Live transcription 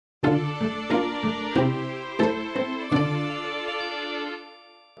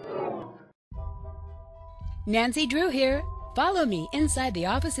Nancy Drew here. Follow me inside the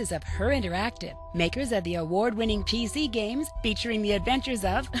offices of Her Interactive, makers of the award-winning PC games featuring the adventures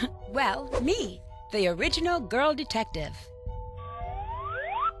of, well, me, the original girl detective.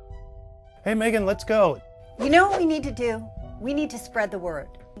 Hey Megan, let's go. You know what we need to do? We need to spread the word.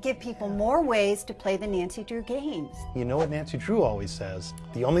 Give people more ways to play the Nancy Drew games. You know what Nancy Drew always says?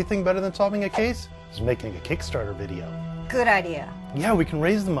 The only thing better than solving a case is making a Kickstarter video. Good idea. Yeah, we can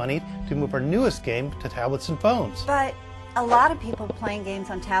raise the money to move our newest game to tablets and phones. But a lot of people playing games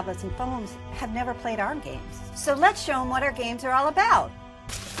on tablets and phones have never played our games. So let's show them what our games are all about.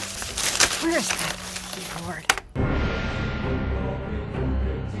 Where's that keyboard?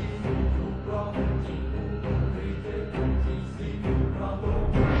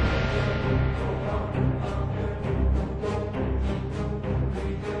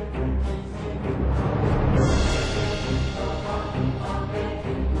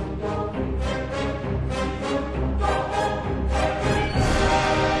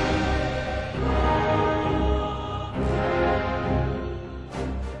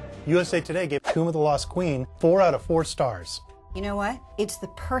 USA Today gave Tomb of the Lost Queen 4 out of 4 stars. You know what? It's the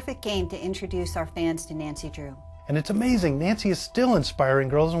perfect game to introduce our fans to Nancy Drew. And it's amazing, Nancy is still inspiring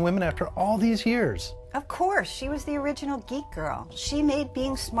girls and women after all these years. Of course, she was the original geek girl. She made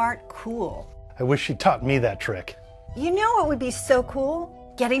being smart cool. I wish she taught me that trick. You know what would be so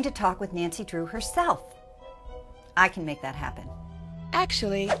cool? Getting to talk with Nancy Drew herself. I can make that happen.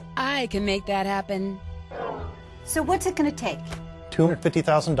 Actually, I can make that happen. So what's it going to take?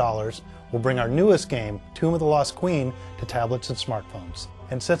 $250,000 will bring our newest game, Tomb of the Lost Queen, to tablets and smartphones,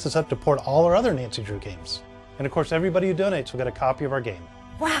 and sets us up to port all our other Nancy Drew games. And of course, everybody who donates will get a copy of our game.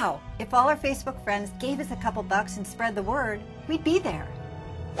 Wow, if all our Facebook friends gave us a couple bucks and spread the word, we'd be there.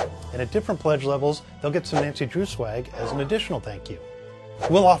 And at different pledge levels, they'll get some Nancy Drew swag as an additional thank you.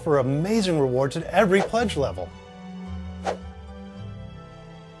 We'll offer amazing rewards at every pledge level.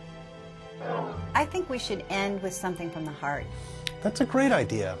 I think we should end with something from the heart. That's a great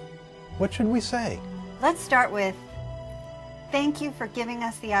idea. What should we say? Let's start with, thank you for giving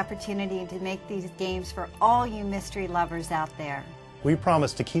us the opportunity to make these games for all you mystery lovers out there. We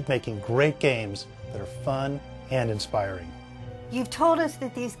promise to keep making great games that are fun and inspiring. You've told us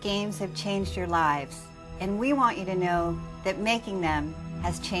that these games have changed your lives, and we want you to know that making them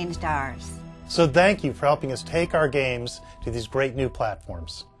has changed ours. So thank you for helping us take our games to these great new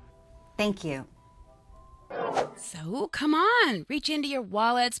platforms. Thank you. So come on, reach into your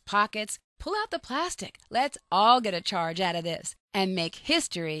wallets, pockets, pull out the plastic. Let's all get a charge out of this and make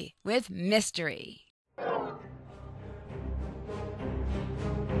history with mystery.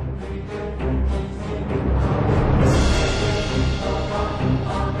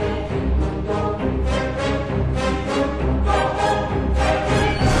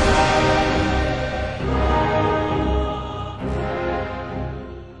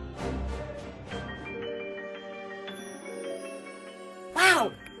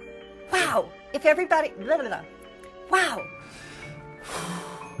 Wow! Wow! If everybody... Blah, blah, blah. Wow!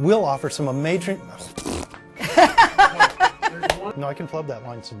 We'll offer some amazing... No, I can flub that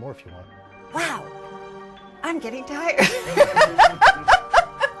line some more if you want. Wow! I'm getting tired.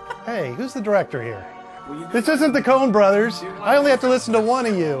 Hey, who's the director here? This isn't the Coen Brothers. I only have to listen to one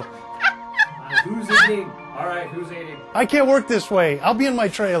of you. Who's eating? All right, who's eating? I can't work this way. I'll be in my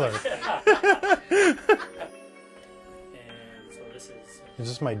trailer. Is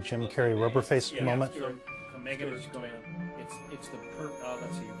this my Jim Carrey rubber face moment? Megan is going. It's the oh,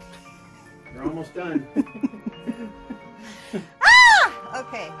 that's you. You're almost done. Ah!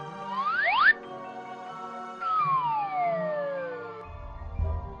 Okay.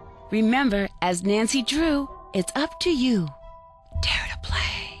 Remember, as Nancy Drew, it's up to you. Dare to play.